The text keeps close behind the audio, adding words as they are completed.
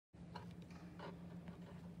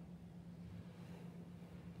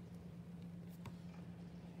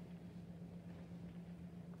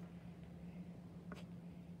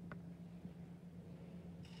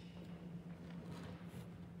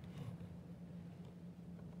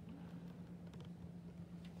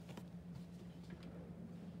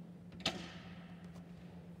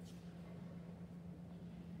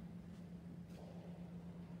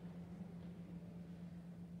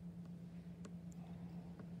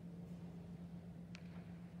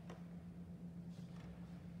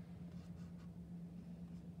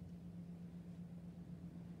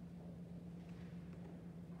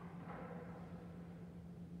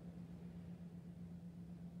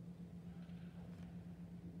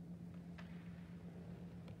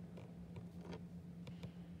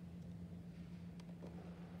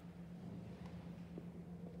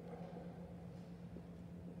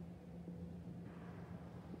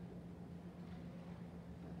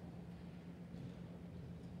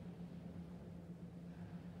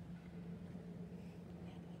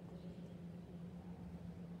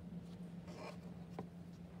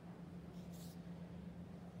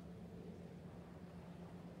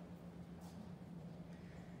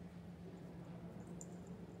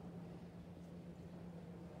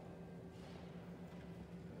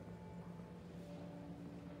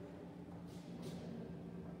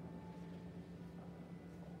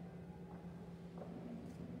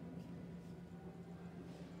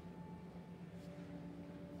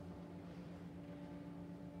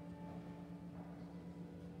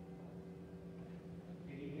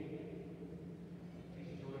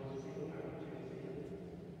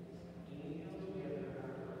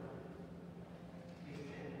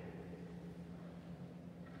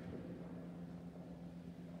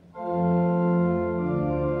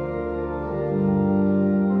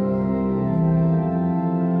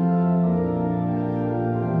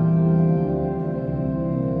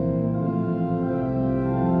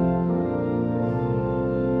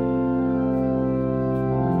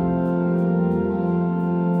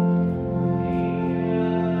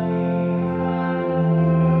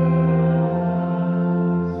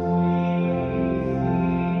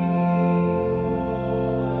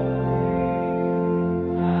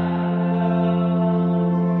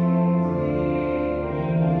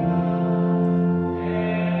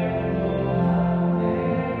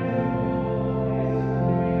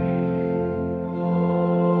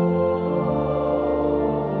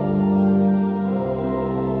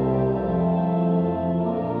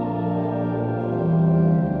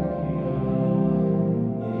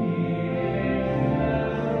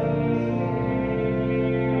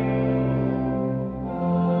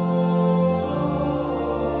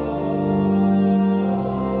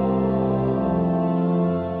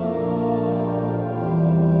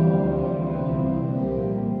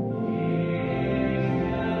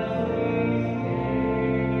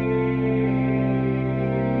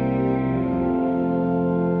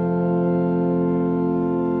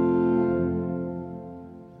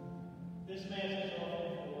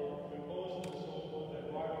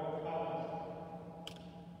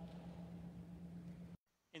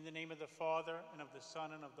Father, and of the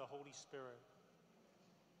Son, and of the Holy Spirit.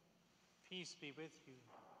 Peace be with you.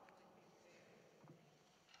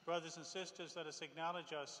 Brothers and sisters, let us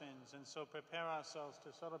acknowledge our sins and so prepare ourselves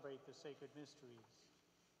to celebrate the sacred mysteries.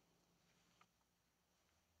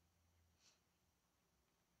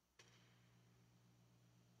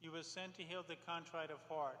 You were sent to heal the contrite of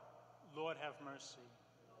heart. Lord, have mercy.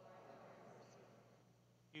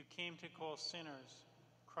 You came to call sinners.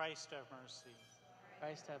 Christ, have mercy.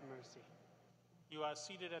 Christ, have mercy. You are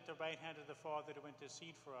seated at the right hand of the Father to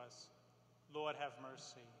intercede for us. Lord, have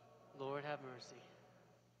mercy. Lord, have mercy.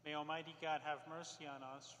 May Almighty God have mercy on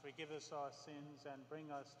us, forgive us our sins, and bring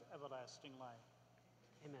us to everlasting life.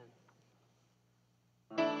 Amen.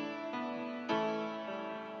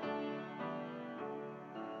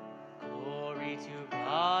 Glory to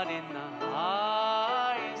God in the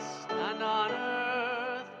highest, and on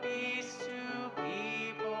earth peace to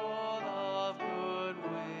people of good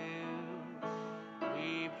will.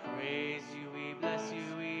 We praise you, we bless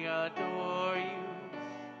you, we adore you,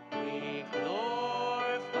 we glorify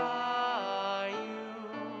you.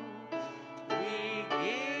 We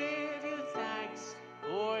give you thanks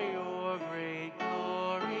for your great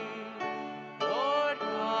glory, Lord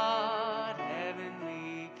God,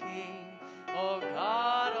 heavenly King, O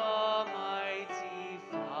God, almighty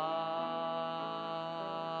Father.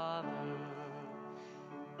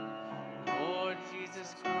 Lord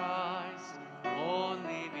Jesus Christ,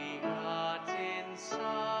 only begotten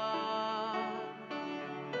Son,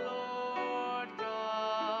 Lord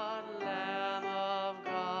God, Lamb of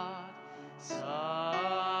God,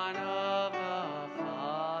 Son of the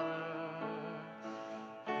Father,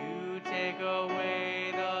 you take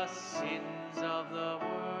away the sins of the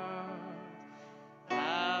world.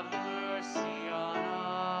 Have mercy on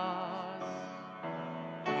us.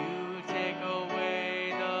 You take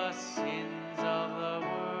away the sins of the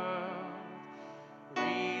world.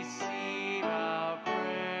 Receive our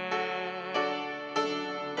prayer.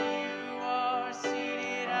 You are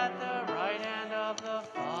seated at the right hand of the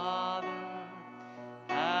Father.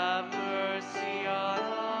 Have mercy on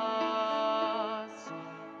us.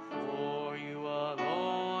 For you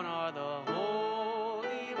alone are the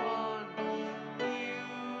Holy One. You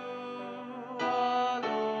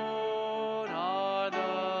alone are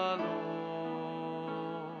the Lord.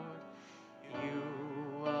 You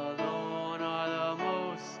alone are the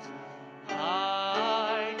Most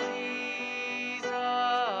High, Jesus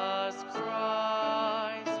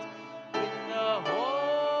Christ, in the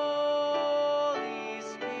Holy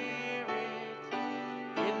Spirit,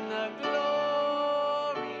 in the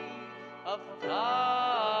glory of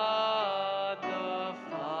God the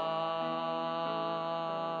Father.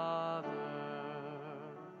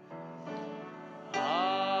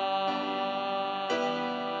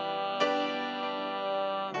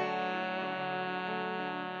 Amen.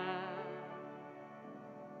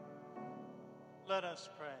 Let us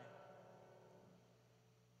pray.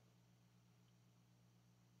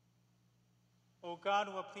 O God,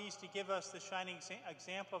 who are pleased to give us the shining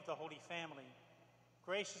example of the Holy Family,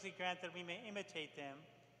 graciously grant that we may imitate them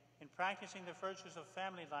in practicing the virtues of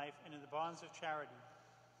family life and in the bonds of charity,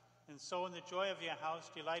 and so in the joy of your house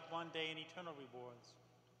delight one day in eternal rewards.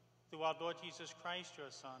 Through our Lord Jesus Christ,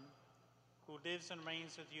 your Son, who lives and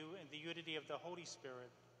reigns with you in the unity of the Holy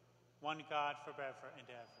Spirit, one God forever and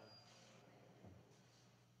ever.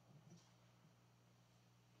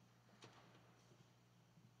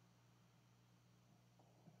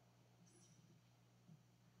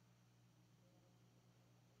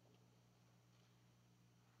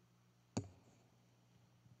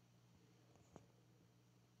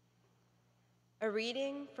 A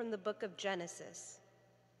reading from the book of Genesis.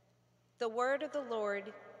 The word of the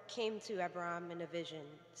Lord came to Abram in a vision,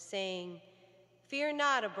 saying, "Fear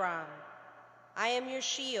not, Abram, I am your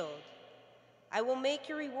shield. I will make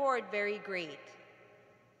your reward very great."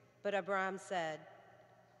 But Abram said,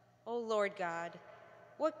 "O Lord God,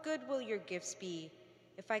 what good will your gifts be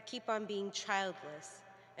if I keep on being childless,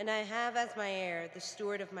 and I have as my heir the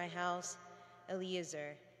steward of my house,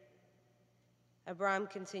 Eliezer?" Abram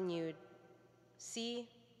continued, "See,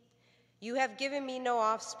 you have given me no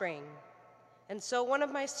offspring, and so one of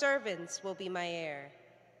my servants will be my heir."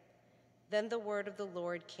 Then the word of the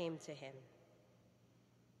Lord came to him,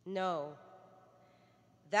 "No,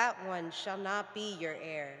 that one shall not be your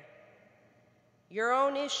heir. Your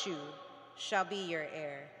own issue shall be your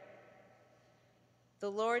heir." The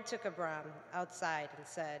Lord took Abram outside and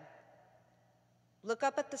said, "Look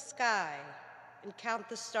up at the sky and count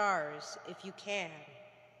the stars if you can.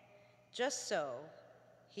 Just so,"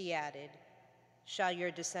 he added, "shall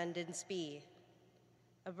your descendants be."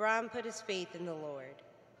 Abram put his faith in the Lord,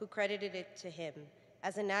 who credited it to him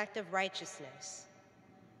as an act of righteousness.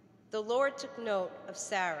 The Lord took note of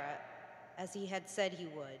Sarah, as he had said he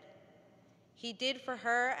would. He did for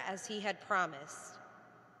her as he had promised.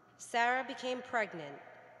 Sarah became pregnant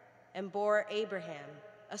and bore Abraham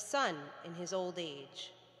a son in his old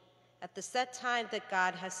age, at the set time that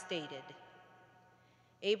God has stated.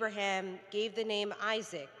 Abraham gave the name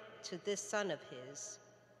Isaac to this son of his,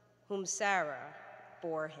 whom Sarah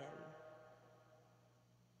bore him.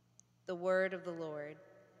 The word of the Lord.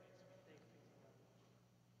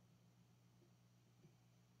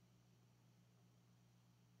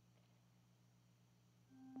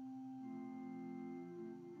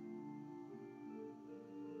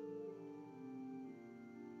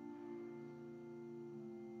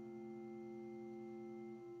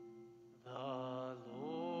 The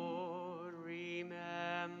Lord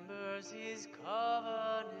remembers his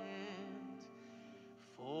covenant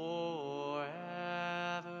forever.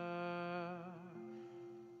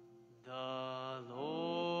 The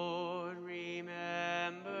Lord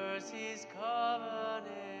remembers his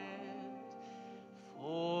covenant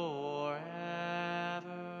forever.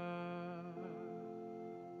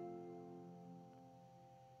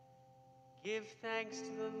 Give thanks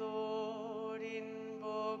to the Lord,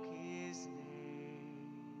 invoke his name.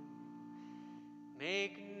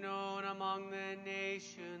 Make known among the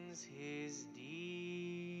nations his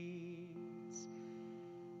deeds.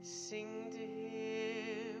 Sing to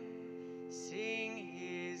him, sing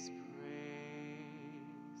his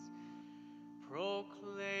praise.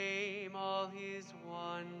 Proclaim all his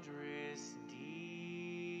wondrous deeds.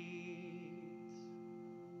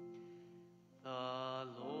 The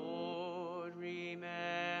Lord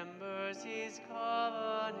remembers his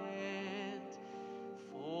covenant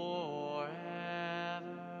forever.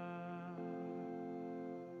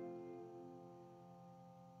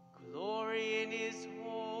 Glory in his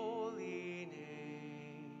holy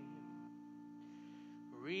name.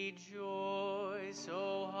 Rejoice,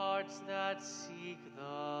 O hearts that seek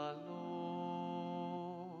the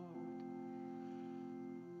Lord.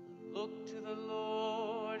 Look to the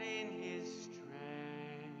Lord in his strength.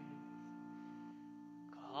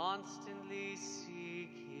 Constantly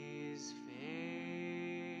seek his face.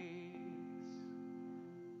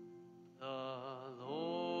 The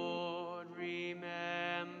Lord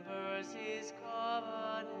remembers his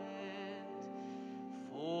covenant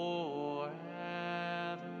forever.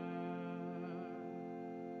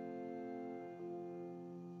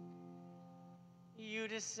 You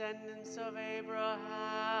descendants of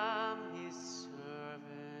Abraham, his servants,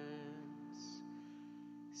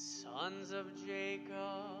 sons of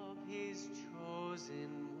Jacob, his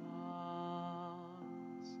chosen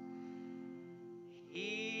ones.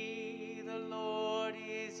 He, the Lord,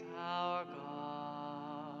 is our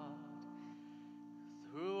God.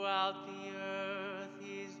 Throughout the earth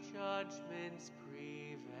his judgments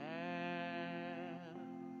prevail.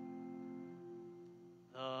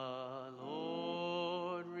 The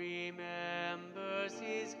Lord remembers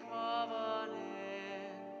his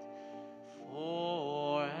covenant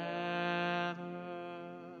forever.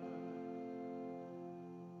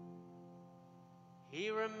 He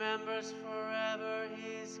remembers forever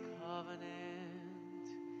his covenant,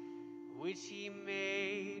 which he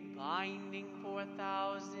made binding for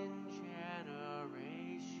 1,000 generations,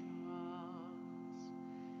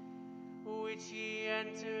 which he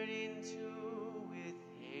entered into with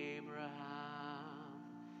Abraham,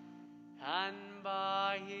 and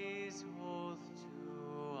by his oath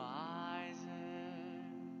to Isaac.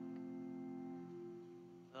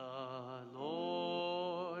 The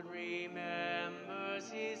Lord remembers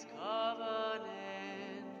his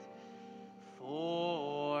covenant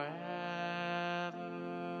forever.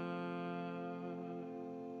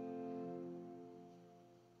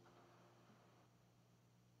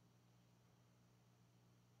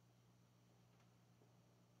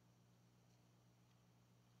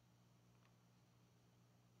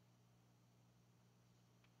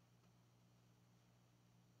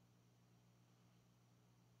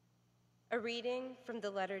 A reading from the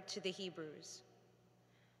letter to the Hebrews.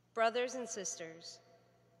 Brothers and sisters,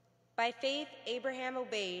 by faith Abraham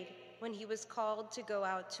obeyed when he was called to go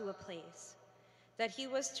out to a place that he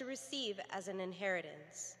was to receive as an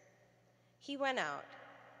inheritance. He went out,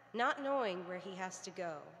 not knowing where he has to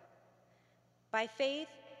go. By faith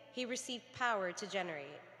he received power to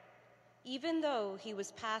generate, even though he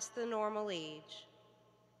was past the normal age,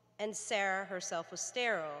 and Sarah herself was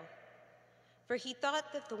sterile, for he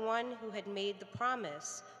thought that the one who had made the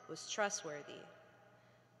promise was trustworthy.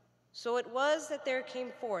 So it was that there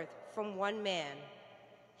came forth from one man,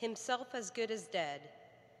 himself as good as dead,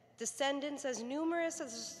 descendants as numerous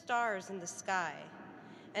as the stars in the sky,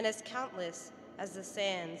 and as countless as the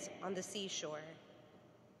sands on the seashore.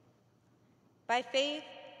 By faith,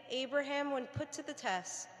 Abraham, when put to the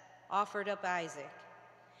test, offered up Isaac,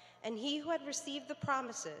 and he who had received the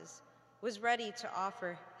promises was ready to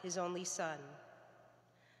offer his only son,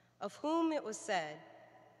 of whom it was said,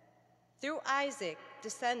 "Through Isaac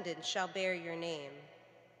descendants shall bear your name."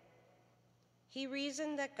 He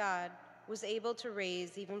reasoned that God was able to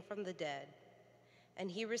raise even from the dead, and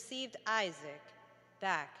he received Isaac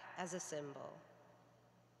back as a symbol.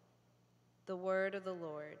 The word of the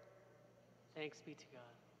Lord. Thanks be to God.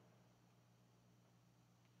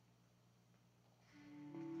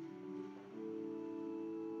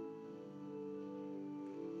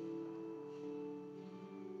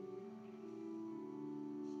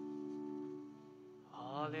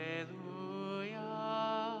 Hallelujah,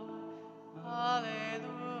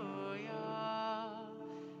 hallelujah,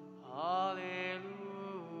 hallelujah,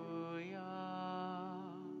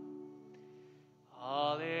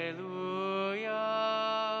 hallelujah,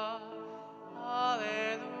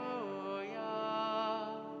 hallelujah,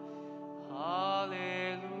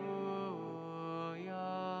 hallelujah.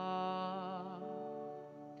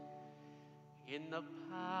 In the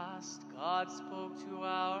past, God spoke to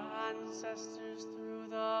our ancestors through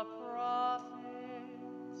the prophets.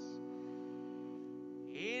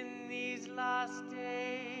 In these last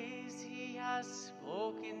days, he has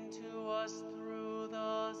spoken to us through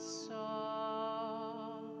the Son.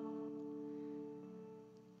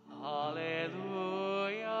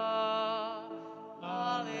 Hallelujah,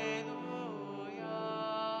 hallelujah,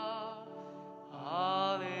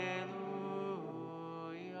 hallelujah.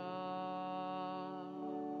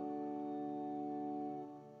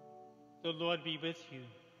 The Lord be with you.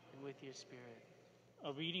 And with your spirit.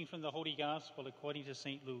 A reading from the Holy Gospel according to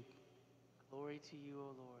St. Luke. Glory to you, O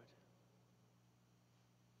Lord.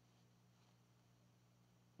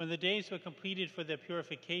 When the days were completed for their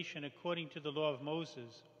purification according to the law of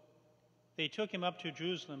Moses, they took him up to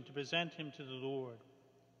Jerusalem to present him to the Lord.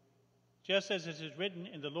 Just as it is written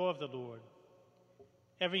in the law of the Lord,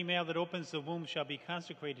 every male that opens the womb shall be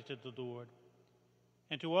consecrated to the Lord,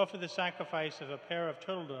 and to offer the sacrifice of a pair of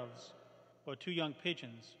turtle doves or 2 young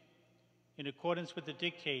pigeons, in accordance with the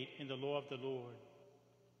dictate in the law of the Lord.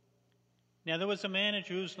 Now there was a man in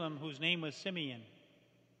Jerusalem whose name was Simeon.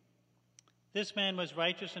 This man was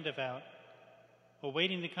righteous and devout,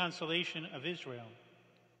 awaiting the consolation of Israel,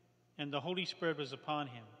 and the Holy Spirit was upon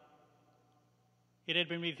him. It had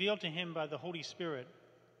been revealed to him by the Holy Spirit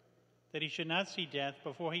that he should not see death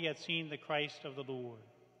before he had seen the Christ of the Lord.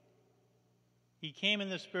 He came in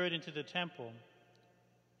the Spirit into the temple,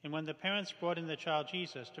 and when the parents brought in the child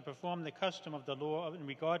Jesus to perform the custom of the law in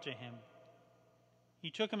regard to him, he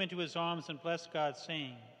took him into his arms and blessed God,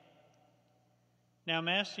 saying, "Now,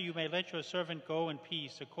 Master, you may let your servant go in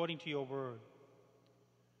peace according to your word.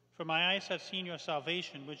 For my eyes have seen your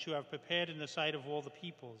salvation, which you have prepared in the sight of all the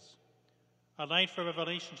peoples, a light for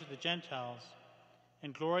revelation to the Gentiles,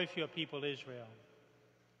 and glory for your people Israel."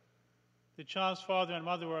 The child's father and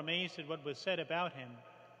mother were amazed at what was said about him,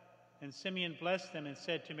 and Simeon blessed them and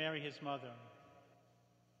said to Mary his mother,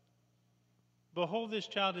 "Behold, this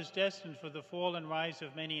child is destined for the fall and rise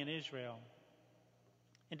of many in Israel,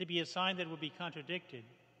 and to be a sign that will be contradicted,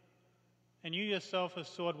 and you yourself a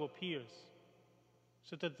sword will pierce,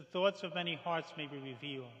 so that the thoughts of many hearts may be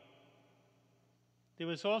revealed." There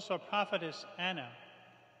was also a prophetess Anna,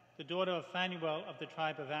 the daughter of Phanuel of the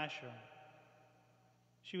tribe of Asher.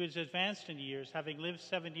 She was advanced in years, having lived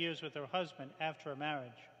 7 years with her husband after her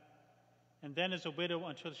marriage, and then as a widow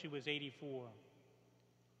until she was 84.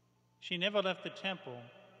 She never left the temple,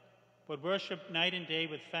 but worshipped night and day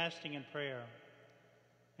with fasting and prayer.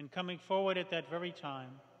 And coming forward at that very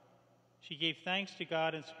time, she gave thanks to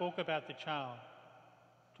God and spoke about the child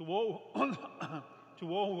to all,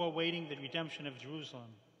 to all who were awaiting the redemption of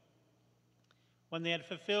Jerusalem. When they had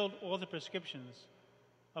fulfilled all the prescriptions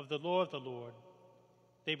of the law of the Lord,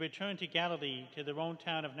 they returned to Galilee, to their own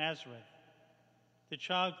town of Nazareth. The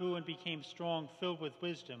child grew and became strong, filled with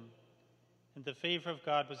wisdom, and the favor of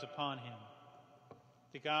God was upon him.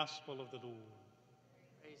 The Gospel of the Lord.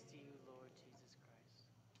 Praise to you, Lord Jesus Christ.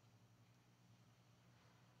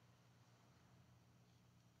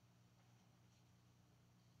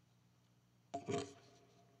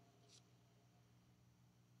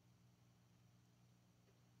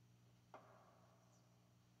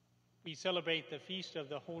 We celebrate the Feast of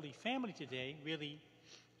the Holy Family today, really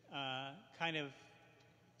kind of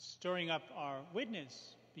stirring up our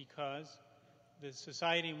witness, because the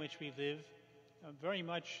society in which we live very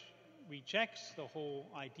much rejects the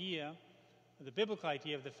whole idea the biblical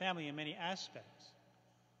idea of the family in many aspects.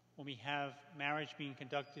 When we have marriage being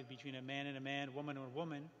conducted between a man and a man, woman or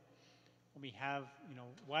woman, when we have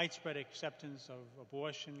widespread acceptance of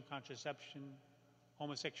abortion, contraception,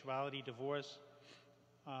 homosexuality, divorce,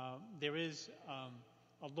 there is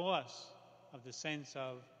a loss of the sense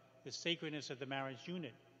of the sacredness of the marriage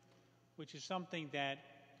unit, which is something that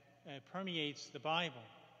permeates the Bible.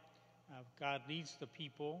 God leads the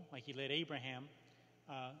people, like he led Abraham,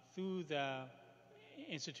 through the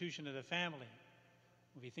institution of the family.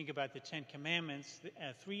 If you think about the Ten Commandments,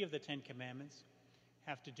 3 of the Ten Commandments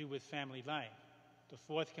have to do with family life.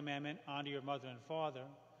 The 4th commandment, honor your mother and father.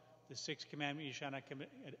 The 6th commandment, you shall not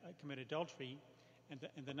commit adultery.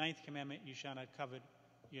 And the 9th commandment, you shall not covet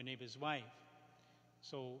your neighbor's wife.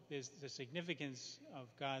 So there's the significance of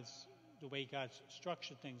the way God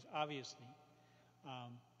structured things, obviously,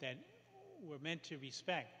 that we're meant to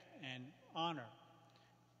respect and honor.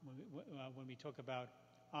 When we talk about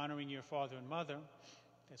honoring your father and mother,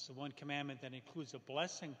 that's the one commandment that includes a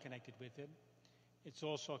blessing connected with it. It's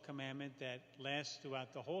also a commandment that lasts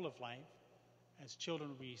throughout the whole of life. As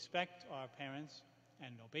children, we respect our parents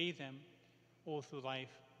and obey them. All through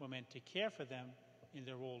life, we're meant to care for them in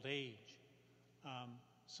their old age.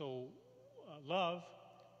 So love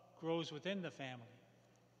grows within the family.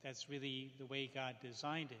 That's really the way God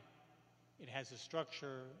designed it. It has a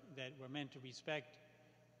structure that we're meant to respect,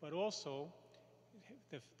 but also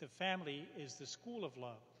the family is the school of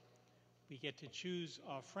love. We get to choose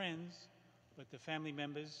our friends, but the family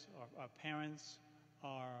members, our parents,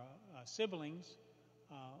 our siblings,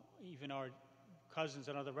 even our cousins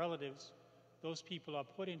and other relatives, those people are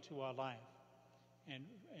put into our life. And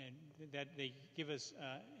that they give us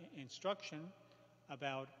instruction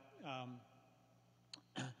about,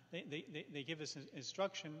 they give us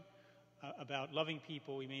instruction about loving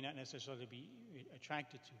people we may not necessarily be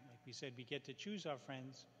attracted to. Like we said, we get to choose our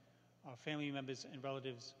friends, our family members and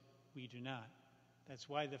relatives we do not. That's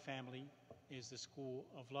why the family is the school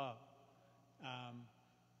of love.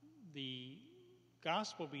 The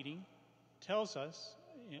gospel reading tells us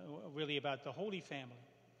really about the Holy Family,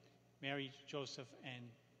 Mary, Joseph, and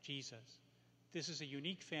Jesus. This is a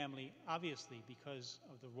unique family, obviously, because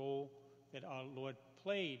of the role that our Lord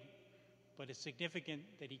played, but it's significant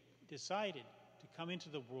that he decided to come into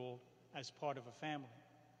the world as part of a family.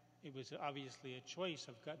 It was obviously a choice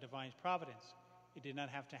of God, divine providence. It did not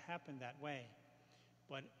have to happen that way.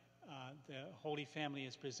 But the Holy Family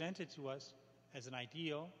is presented to us as an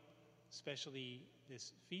ideal, especially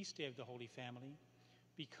this feast day of the Holy Family,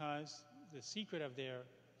 because the secret of their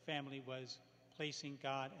family was placing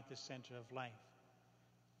God at the center of life.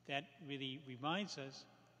 That really reminds us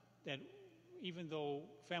that even though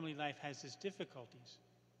family life has its difficulties,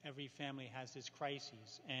 every family has its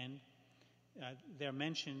crises, and they're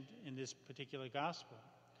mentioned in this particular gospel.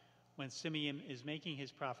 When Simeon is making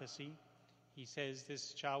his prophecy, he says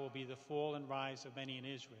this child will be the fall and rise of many in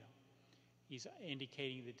Israel. He's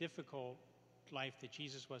indicating the difficult life that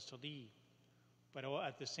Jesus was to lead. But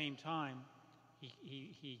at the same time,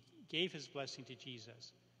 he gave his blessing to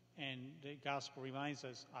Jesus. And the gospel reminds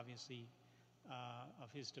us, obviously,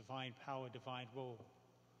 of his divine power, divine role.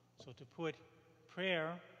 So to put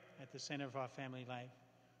prayer at the center of our family life,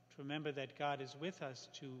 to remember that God is with us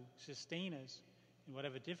to sustain us in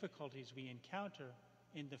whatever difficulties we encounter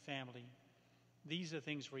in the family, these are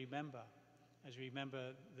things we remember as we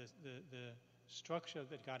remember the structure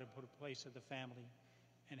that God had put in place of the family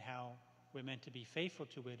and how we're meant to be faithful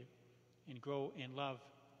to it and grow in love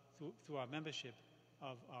through our membership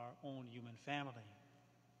of our own human family.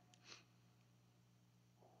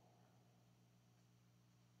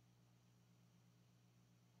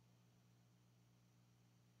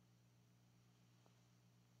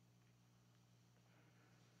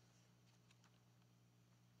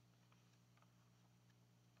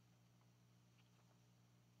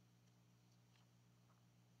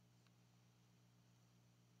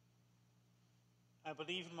 I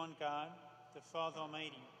believe in one God, the Father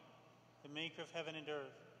Almighty, the maker of heaven and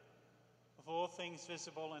earth, of all things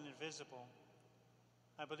visible and invisible.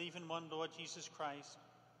 I believe in one Lord Jesus Christ,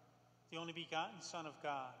 the only begotten Son of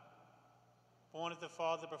God, born of the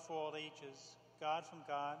Father before all ages, God from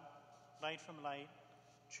God, light from light,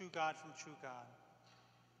 true God from true God,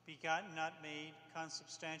 begotten, not made,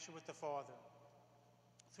 consubstantial with the Father.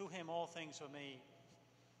 Through him all things were made.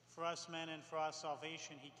 For us men and for our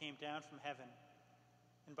salvation he came down from heaven,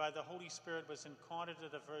 and by the Holy Spirit was incarnate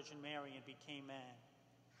of the Virgin Mary and became man.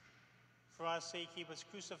 For our sake he was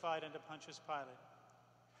crucified under Pontius Pilate.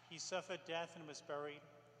 He suffered death and was buried,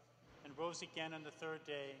 and rose again on the third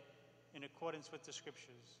day in accordance with the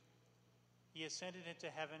Scriptures. He ascended into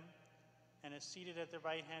heaven and is seated at the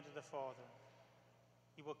right hand of the Father.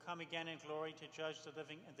 He will come again in glory to judge the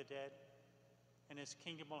living and the dead, and his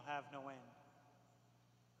kingdom will have no end.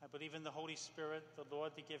 I believe in the Holy Spirit, the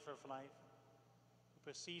Lord, the giver of life, who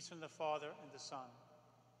proceeds from the Father and the Son,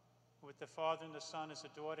 who with the Father and the Son is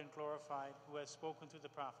adored and glorified, who has spoken through the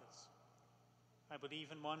prophets. I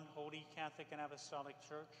believe in one holy, Catholic, and Apostolic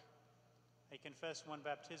Church. I confess one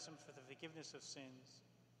baptism for the forgiveness of sins,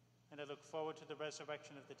 and I look forward to the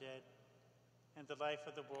resurrection of the dead and the life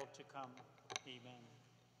of the world to come. Amen.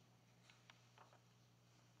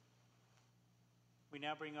 We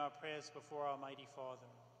now bring our prayers before Almighty Father.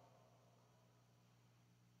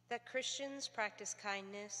 That Christians practice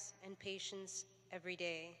kindness and patience every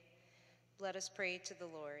day. Let us pray to the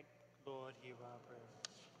Lord. Lord, hear our prayer.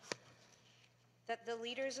 That the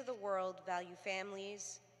leaders of the world value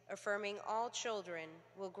families, affirming all children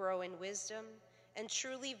will grow in wisdom and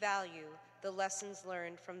truly value the lessons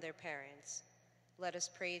learned from their parents. Let us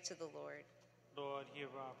pray to the Lord. Lord, hear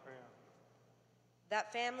our prayer.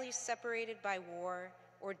 That families separated by war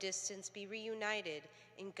or distance be reunited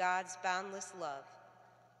in God's boundless love.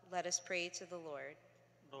 Let us pray to the Lord.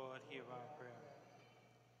 Lord, hear our prayer.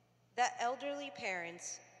 That elderly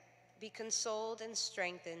parents be consoled and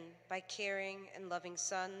strengthened by caring and loving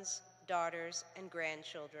sons, daughters, and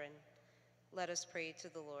grandchildren. Let us pray to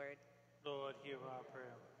the Lord. Lord, hear our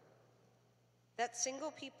prayer. That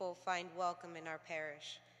single people find welcome in our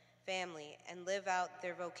parish, family, and live out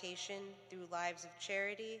their vocation through lives of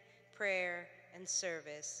charity, prayer, and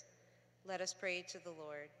service. Let us pray to the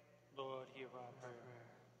Lord. Lord, hear our prayer.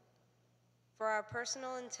 For our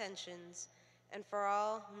personal intentions and for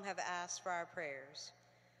all whom have asked for our prayers,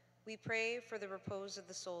 we pray for the repose of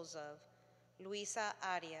the souls of Luisa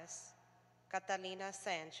Arias, Catalina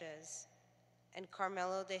Sanchez, and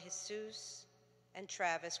Carmelo de Jesus and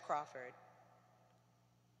Travis Crawford.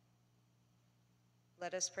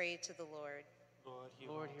 Let us pray to the Lord. Lord,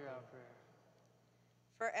 hear our prayer.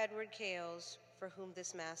 For Edward Cales, for whom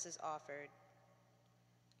this Mass is offered,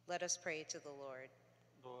 let us pray to the Lord.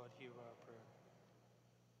 Lord, hear our prayer.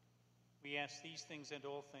 We ask these things and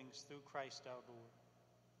all things through Christ our Lord.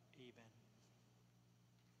 Amen.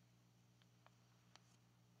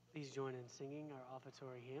 Please join in singing our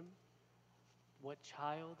offertory hymn, What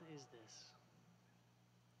Child Is This?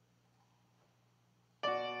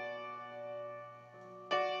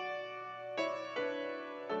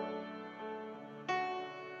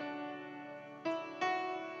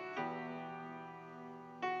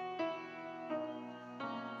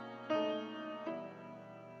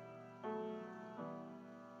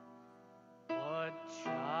 What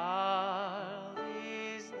child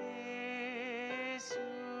is this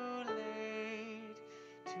who laid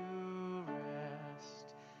to rest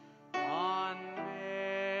on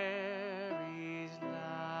Mary's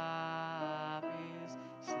lap is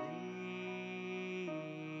sleeping,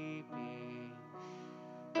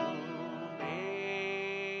 whom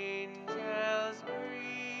angels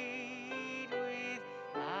greet with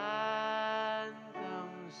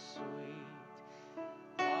anthems sweet,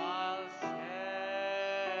 while shepherds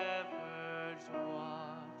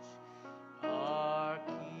watch are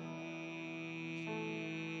keeping.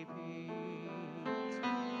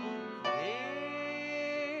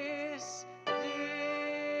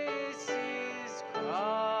 This is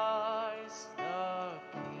Christ the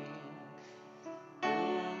King,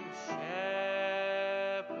 whom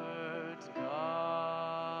shepherds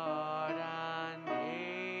guard and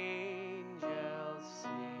angels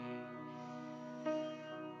sing.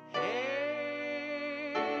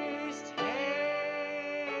 Haste,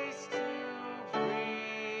 haste to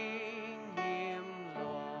bring him,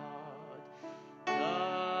 Lord,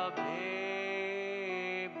 the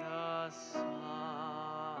babe, the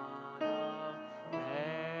Son of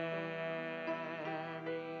Mary.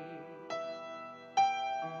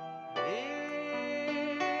 This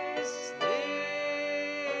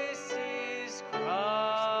is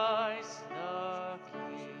Christ the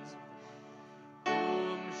King,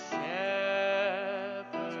 whom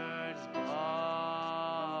shepherds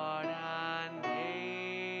guard and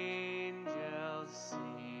angels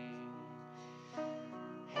sing.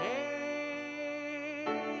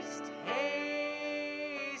 Haste,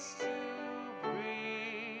 haste to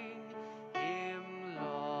bring him,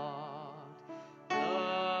 Lord,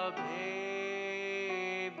 the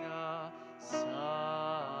babe, the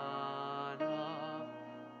Son of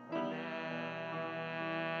Mary.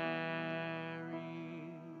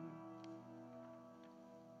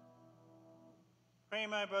 Pray,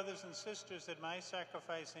 my brothers and sisters, that my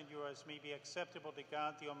sacrifice and yours may be acceptable to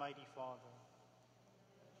God, the Almighty Father.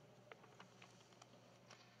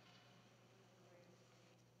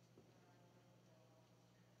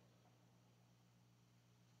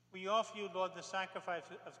 We offer you, Lord, the sacrifice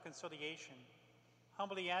of conciliation,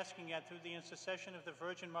 humbly asking that through the intercession of the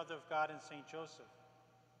Virgin Mother of God and Saint Joseph,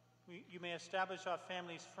 you may establish our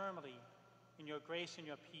families firmly in your grace and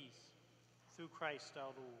your peace, through Christ our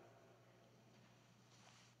Lord.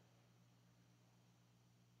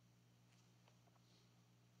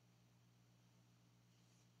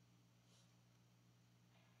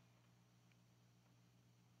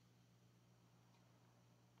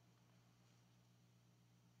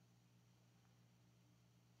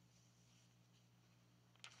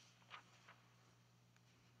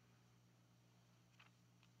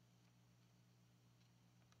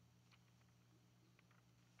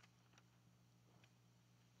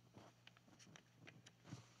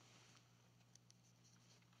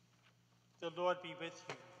 The Lord be with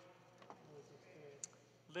you.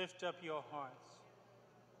 Lift up your hearts.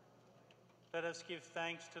 Let us give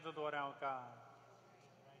thanks to the Lord our God.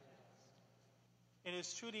 It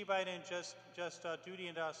is truly right and just our duty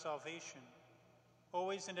and our salvation,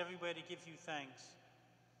 always and everywhere to give you thanks,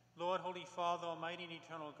 Lord, Holy Father, Almighty and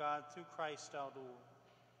eternal God, through Christ our Lord.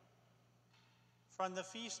 From the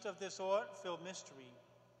feast of this awe-filled mystery,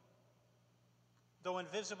 though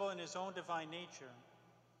invisible in his own divine nature,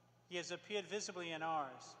 he has appeared visibly in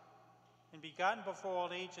ours, and begotten before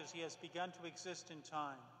all ages, he has begun to exist in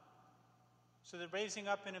time, so that raising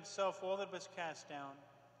up in himself all that was cast down,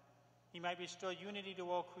 he might restore unity to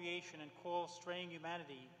all creation and call straying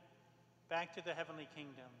humanity back to the heavenly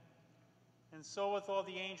kingdom. And so with all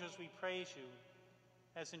the angels we praise you,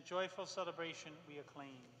 as in joyful celebration we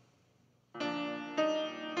acclaim.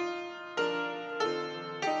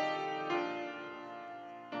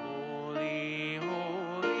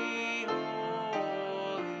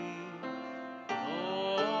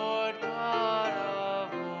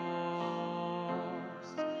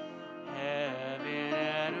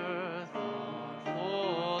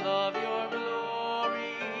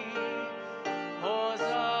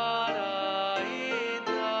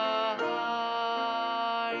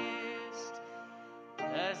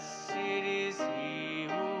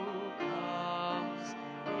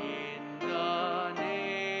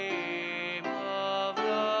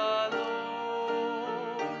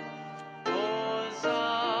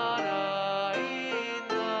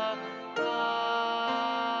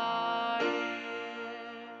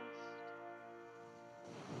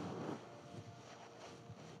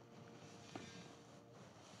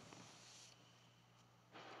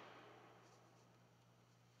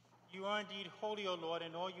 You are indeed holy, O Lord,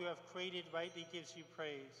 and all you have created rightly gives you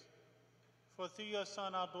praise. For through your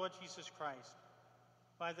Son, our Lord Jesus Christ,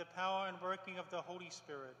 by the power and working of the Holy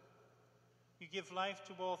Spirit, you give life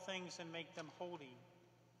to all things and make them holy,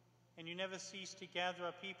 and you never cease to gather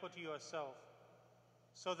a people to yourself,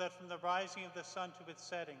 so that from the rising of the sun to its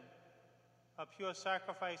setting, a pure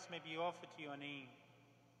sacrifice may be offered to your name.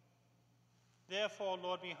 Therefore,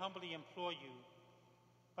 Lord, we humbly implore you,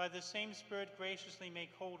 by the same Spirit graciously make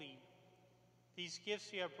holy these gifts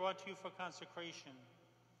we have brought to you for consecration,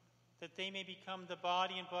 that they may become the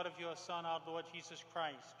body and blood of your Son, our Lord Jesus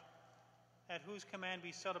Christ, at whose command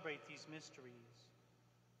we celebrate these mysteries.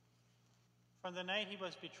 From the night he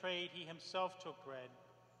was betrayed, he himself took bread,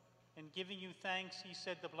 and giving you thanks, he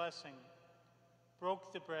said the blessing,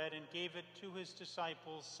 broke the bread, and gave it to his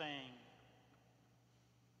disciples, saying,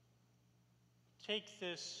 "Take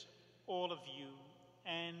this, all of you,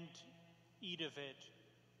 and eat of it,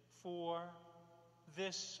 for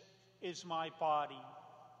this is my body,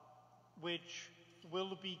 which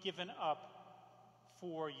will be given up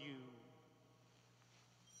for you."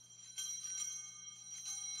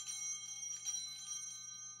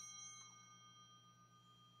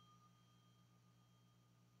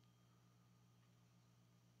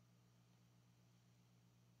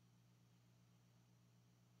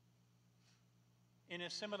 In a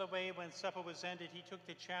similar way, when supper was ended, he took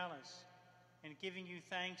the chalice, and giving you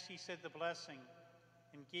thanks, he said the blessing,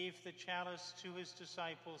 and gave the chalice to his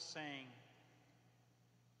disciples, saying,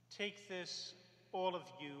 "Take this, all of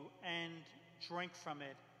you, and drink from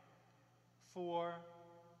it, for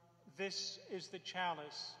this is the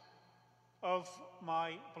chalice of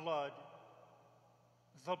my blood,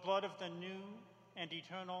 the blood of the new and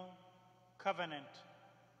eternal covenant,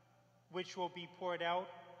 which will be poured out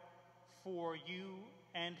for you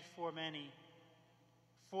and for many,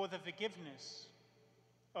 for the forgiveness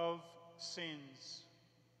of sins.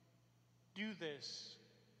 Do this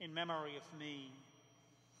in memory of me."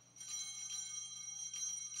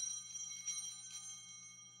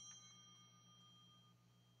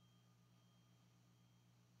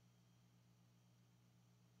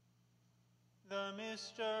 The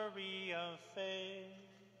mystery of faith.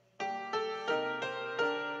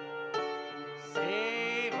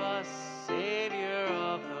 Save us, Savior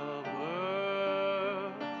of the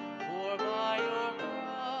world, for by your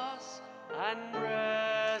cross and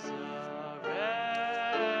resurrection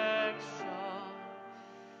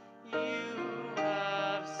you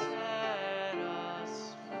have set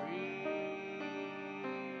us free.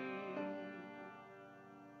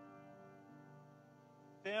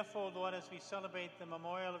 Therefore, Lord, as we celebrate the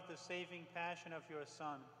memorial of the saving passion of your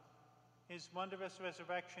Son, his wondrous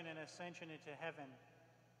resurrection and ascension into heaven,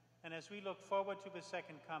 and as we look forward to his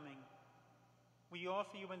second coming, we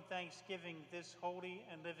offer you in thanksgiving this holy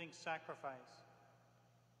and living sacrifice.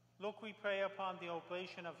 Look, we pray, upon the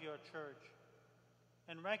oblation of your church,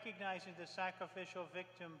 and recognizing the sacrificial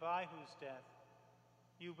victim by whose death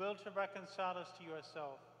you will to reconcile us to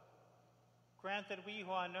yourself. Grant that we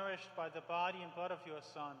who are nourished by the body and blood of your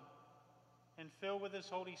Son, and filled with his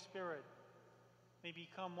Holy Spirit, may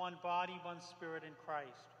become one body, one spirit in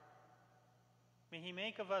Christ. May he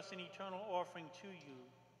make of us an eternal offering to you,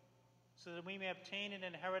 so that we may obtain an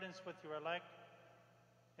inheritance with your elect,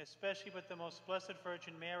 especially with the most blessed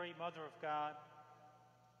Virgin Mary, Mother of God,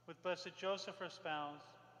 with blessed Joseph, her spouse,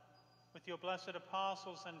 with your blessed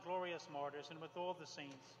apostles and glorious martyrs, and with all the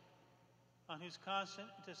saints, on whose constant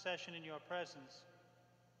intercession in your presence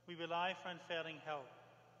we rely for unfailing help.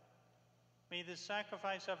 May the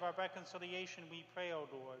sacrifice of our reconciliation, we pray, O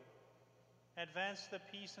Lord, advance the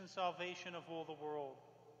peace and salvation of all the world.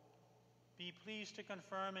 Be pleased to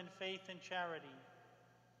confirm in faith and charity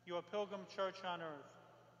your pilgrim church on earth,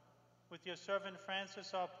 with your servant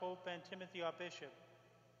Francis, our Pope, and Timothy, our Bishop,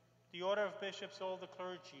 the order of bishops, all the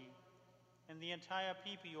clergy, and the entire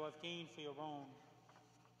people you have gained for your own.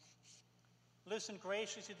 Listen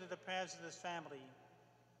graciously to the prayers of this family,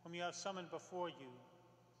 whom you have summoned before you.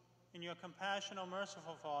 In your compassion, O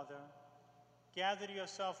merciful Father, gather to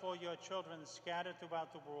yourself all your children scattered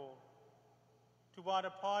throughout the world. To our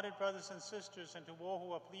departed brothers and sisters, and to all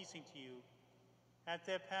who are pleasing to you, at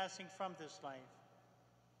their passing from this life,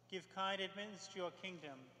 give kind admittance to your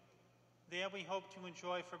kingdom. There we hope to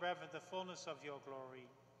enjoy forever the fullness of your glory.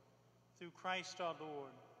 Through Christ our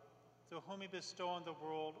Lord, through whom you bestow on the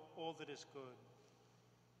world all that is good.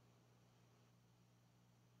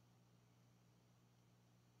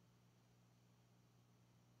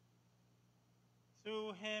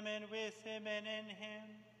 Through him, and with him, and in him,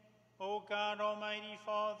 O God, Almighty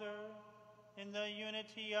Father, in the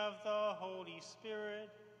unity of the Holy Spirit,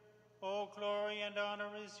 all glory and honor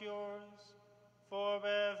is yours,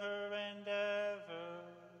 forever and ever.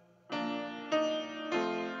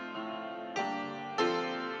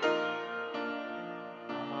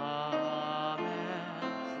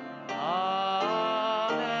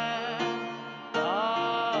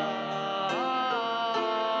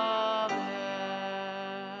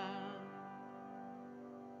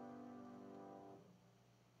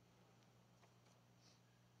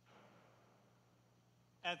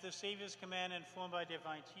 At the Savior's command, informed by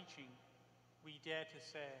divine teaching, we dare to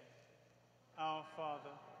say, Our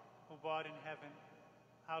Father, who art in heaven,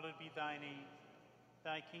 hallowed be thy name.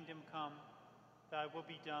 Thy kingdom come, thy will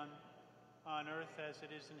be done, on earth as it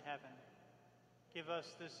is in heaven. Give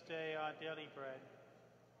us this day our daily bread,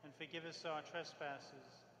 and forgive us our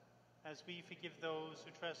trespasses, as we forgive those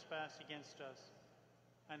who trespass against us.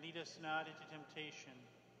 And lead us not into temptation,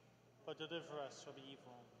 but deliver us from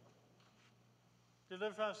evil.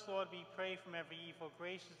 Deliver us, Lord, we pray, from every evil.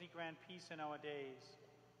 Graciously grant peace in our days,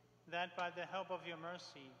 that by the help of your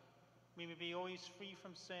mercy we may be always free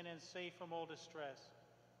from sin and safe from all distress,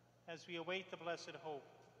 as we await the blessed hope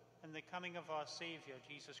and the coming of our Savior,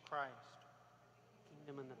 Jesus Christ. The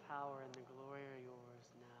kingdom and the power and the glory are yours,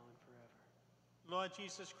 now and forever. Lord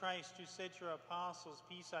Jesus Christ, you said to your apostles,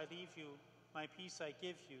 Peace I leave you, my peace I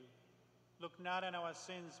give you. Look not on our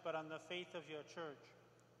sins, but on the faith of your church,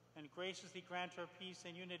 and graciously grant her peace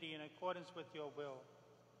and unity in accordance with your will,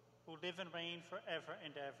 who live and reign forever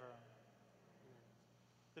and ever. Amen.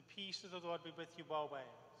 The peace of the Lord be with you always.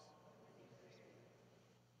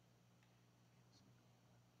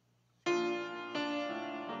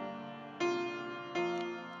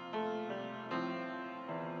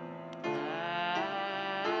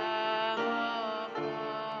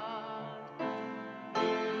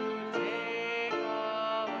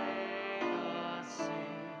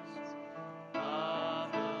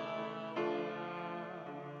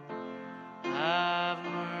 Have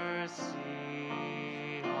mercy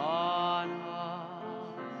on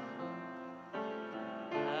us.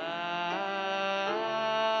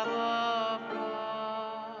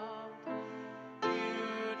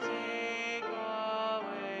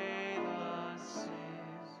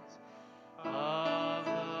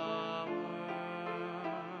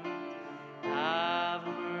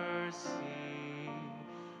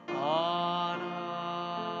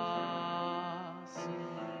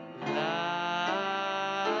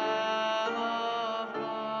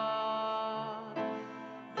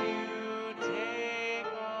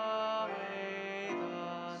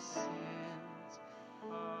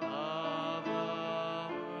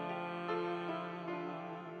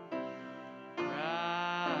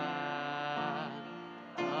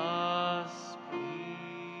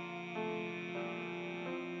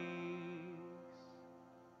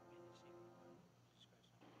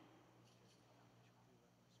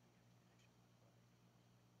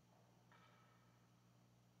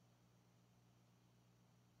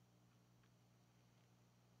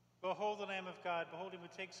 Behold the Lamb of God, behold him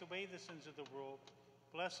who takes away the sins of the world.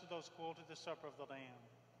 Blessed are those called to the supper of the Lamb.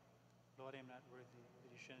 Lord, I am not worthy that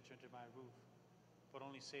you should enter into my roof, but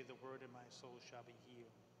only say the word, and my soul shall be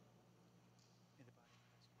healed. May the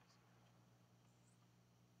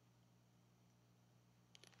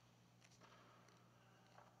body of Christ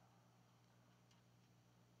be accepted.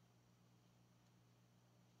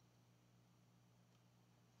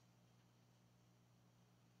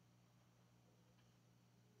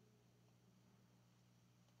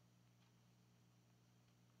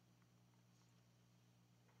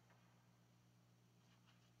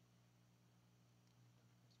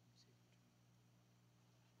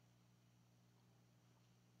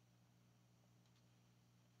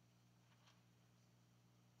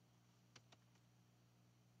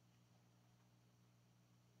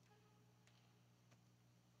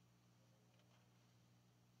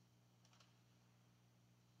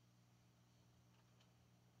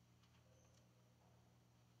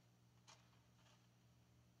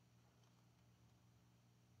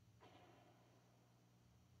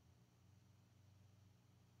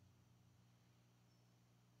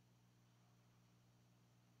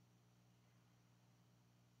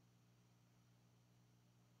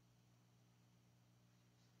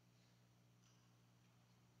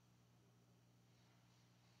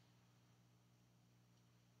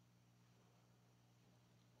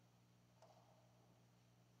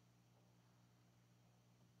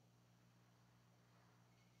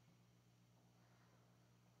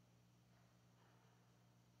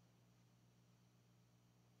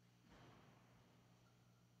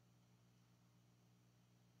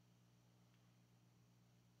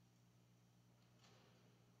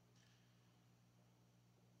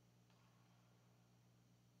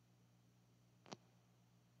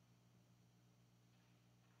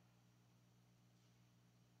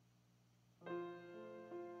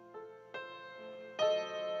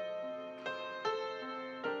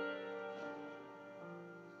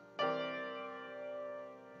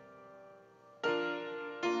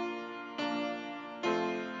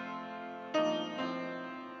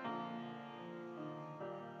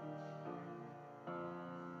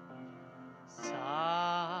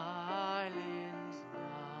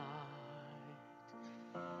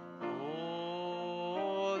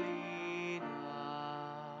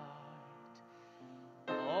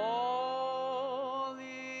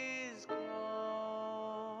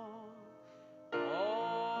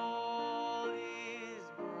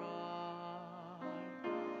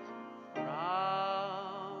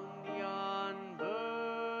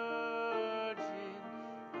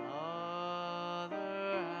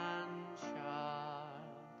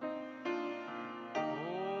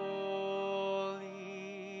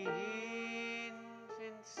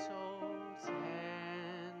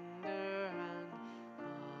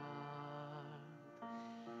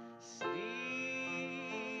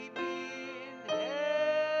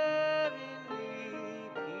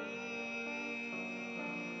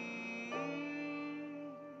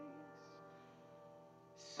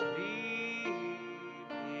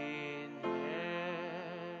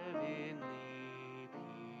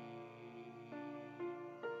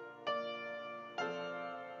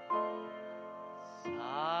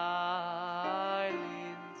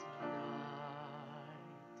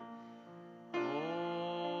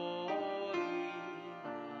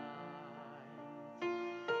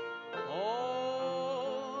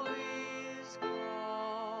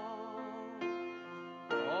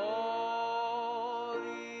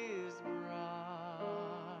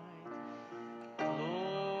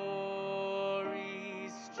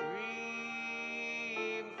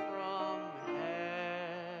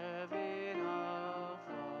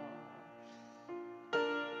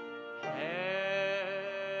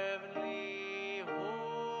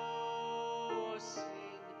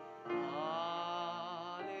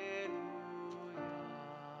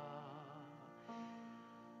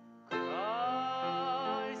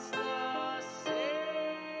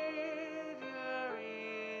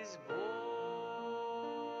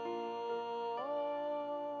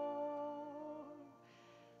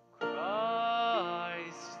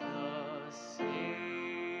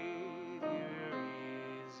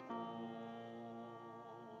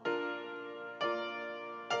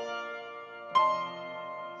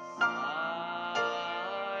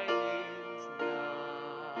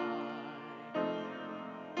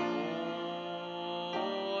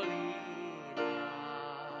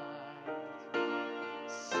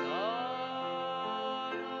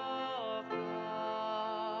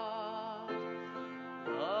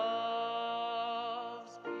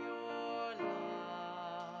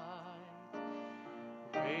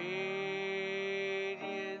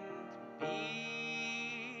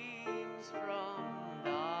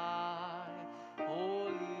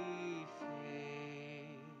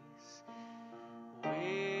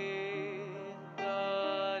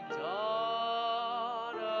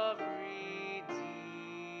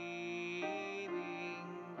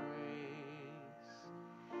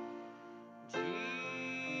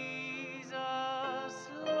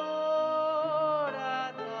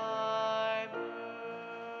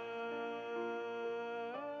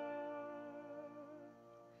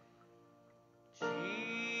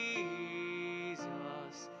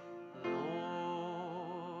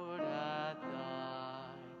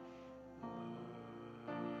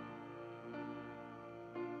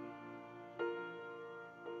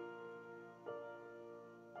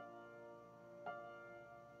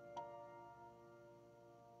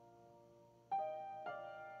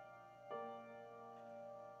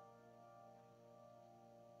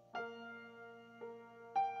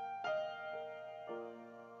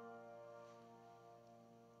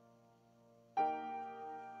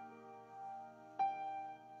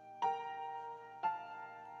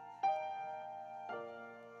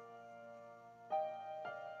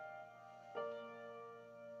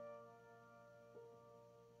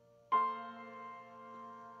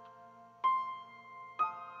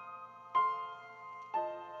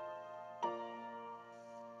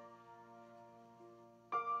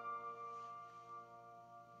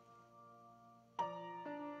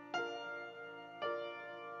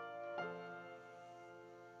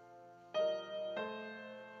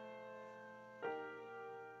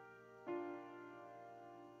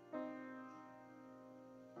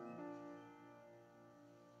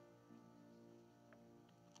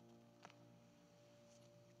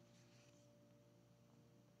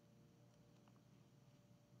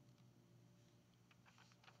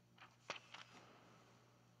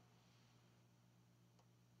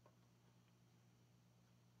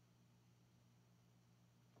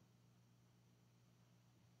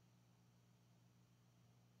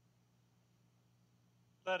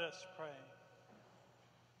 Let us pray.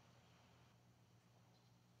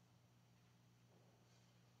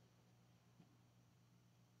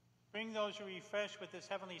 Bring those who refresh with this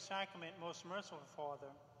heavenly sacrament, most merciful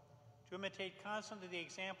Father, to imitate constantly the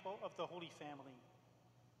example of the Holy Family,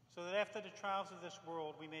 so that after the trials of this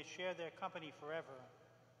world we may share their company forever,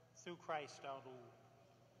 through Christ our Lord.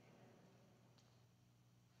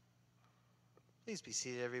 Please be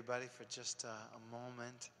seated, everybody, for just a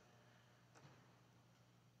moment.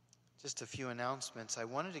 Just a few announcements. I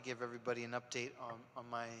wanted to give everybody an update on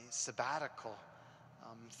my sabbatical.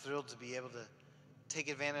 I'm thrilled to be able to take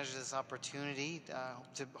advantage of this opportunity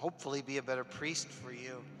to hopefully be a better priest for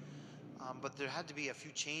you. But there had to be a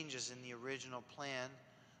few changes in the original plan.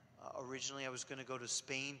 Originally, I was going to go to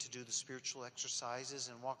Spain to do the spiritual exercises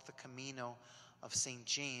and walk the Camino of St.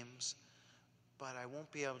 James. But I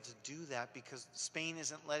won't be able to do that because Spain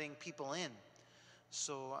isn't letting people in.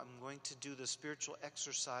 So I'm going to do the spiritual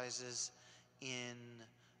exercises in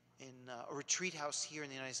a retreat house here in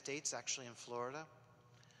the United States, actually in Florida.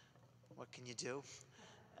 What can you do?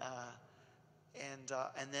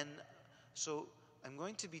 And then, so I'm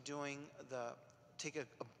going to be take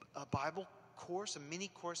a Bible course, a mini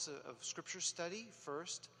course of scripture study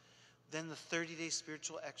first, then the 30-day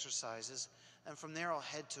spiritual exercises, and from there I'll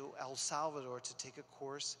head to El Salvador to take a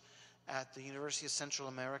course at the University of Central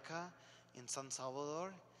America in San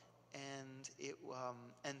Salvador, and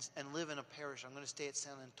live in a parish. I'm going to stay at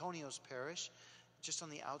San Antonio's parish, just on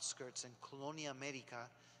the outskirts in Colonia America,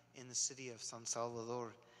 in the city of San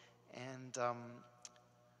Salvador. And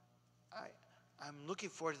I'm looking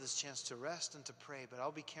forward to this chance to rest and to pray, but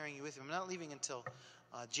I'll be carrying you with me. I'm not leaving until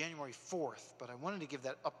January 4th, but I wanted to give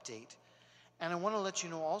that update. And I want to let you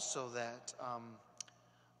know also that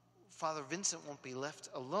Father Vincent won't be left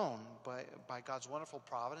alone by God's wonderful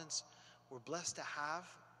providence. We're blessed to have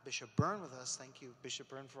Bishop Byrne with us. Thank you, Bishop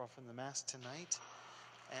Byrne, for offering the Mass tonight.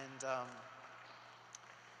 And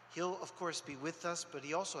he'll, of course, be with us, but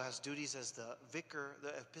he also has duties as the vicar,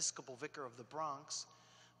 the Episcopal Vicar of the Bronx.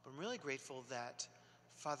 But I'm really grateful that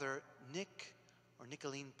Father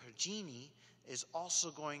Nicolene Pergini is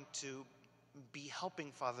also going to be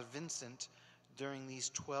helping Father Vincent during these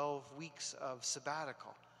 12 weeks of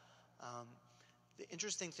sabbatical. The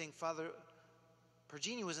interesting thing, Father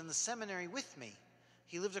Pergini was in the seminary with me.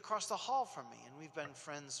 He lived across the hall from me, and we've been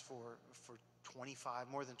friends for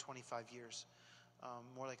more than 25 years,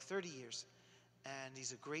 more like 30 years. And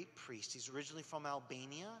he's a great priest. He's originally from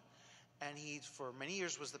Albania, and he, for many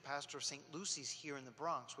years, was the pastor of St. Lucy's here in the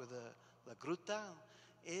Bronx, where the La Gruta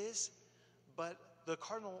is. But the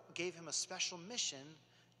cardinal gave him a special mission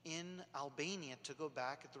in Albania to go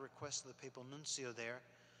back at the request of the papal nuncio there.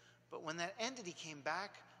 But when that ended, he came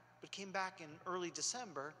back, but came back in early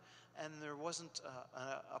December, and there wasn't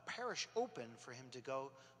a parish open for him to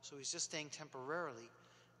go, so he's just staying temporarily.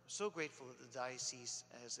 I'm so grateful that the diocese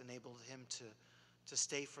has enabled him to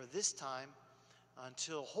stay for this time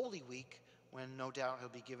until Holy Week, when no doubt he'll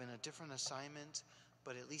be given a different assignment,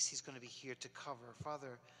 but at least he's going to be here to cover.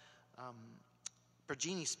 Father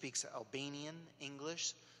Pergini speaks Albanian,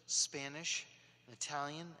 English, Spanish, and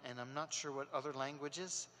Italian, and I'm not sure what other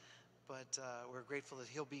languages, but we're grateful that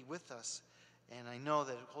he'll be with us. And I know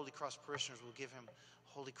that Holy Cross parishioners will give him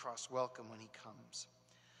Holy Cross welcome when he comes.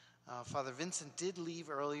 Father Vincent did leave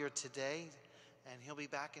earlier today, and he'll be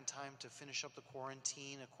back in time to finish up the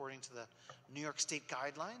quarantine according to the New York State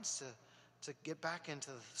guidelines to get back into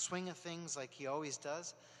the swing of things like he always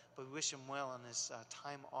does. But we wish him well on his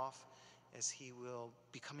time off, as he will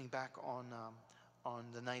be coming back on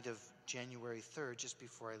the night of January 3rd, just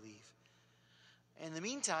before I leave. In the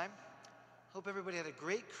meantime, hope everybody had a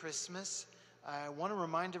great Christmas. I want to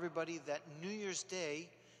remind everybody that New Year's Day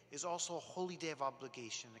is also a holy day of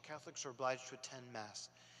obligation. The Catholics are obliged to attend Mass.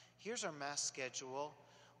 Here's our Mass schedule.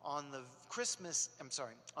 On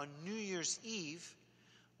New Year's Eve,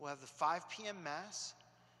 we'll have the 5 p.m. Mass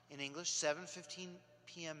in English, 7:15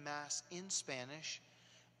 p.m. Mass in Spanish,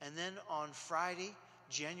 and then on Friday,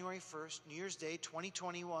 January 1st, New Year's Day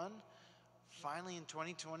 2021, finally in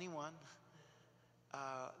 2021,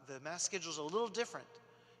 the Mass schedule is a little different.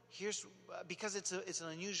 Here's because it's an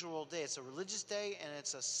unusual day. It's a religious day, and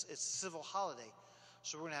it's a civil holiday.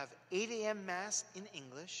 So we're going to have 8 a.m. Mass in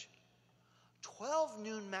English, 12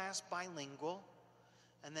 noon Mass bilingual,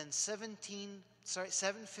 and then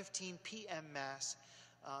 7:15 p.m. Mass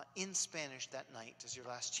in Spanish that night as your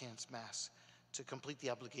last chance Mass to complete the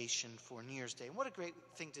obligation for New Year's Day. And what a great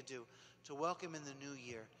thing to do, to welcome in the new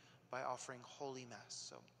year by offering Holy Mass.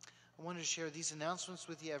 So I wanted to share these announcements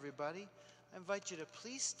with you, everybody. I invite you to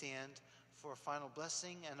please stand for a final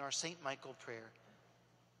blessing and our St. Michael prayer.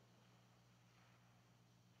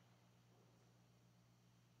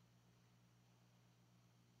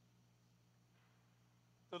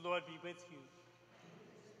 The Lord be with you.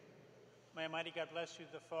 May Almighty God bless you,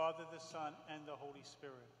 the Father, the Son, and the Holy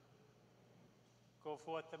Spirit. Go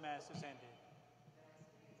forth, the Mass is ended.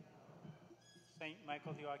 Saint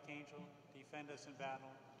Michael the Archangel, defend us in battle.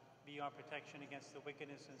 Be our protection against the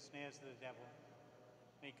wickedness and snares of the devil.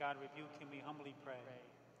 May God rebuke him, we humbly pray.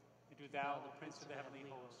 And do thou, O Prince of the heavenly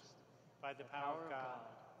host, by the power of God,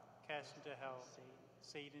 cast into hell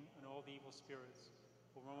Satan and all the evil spirits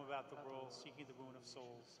who roam about the world seeking the ruin of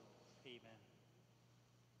souls. Amen.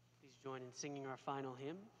 Please join in singing our final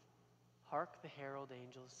hymn, Hark the Herald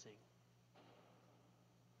Angels Sing.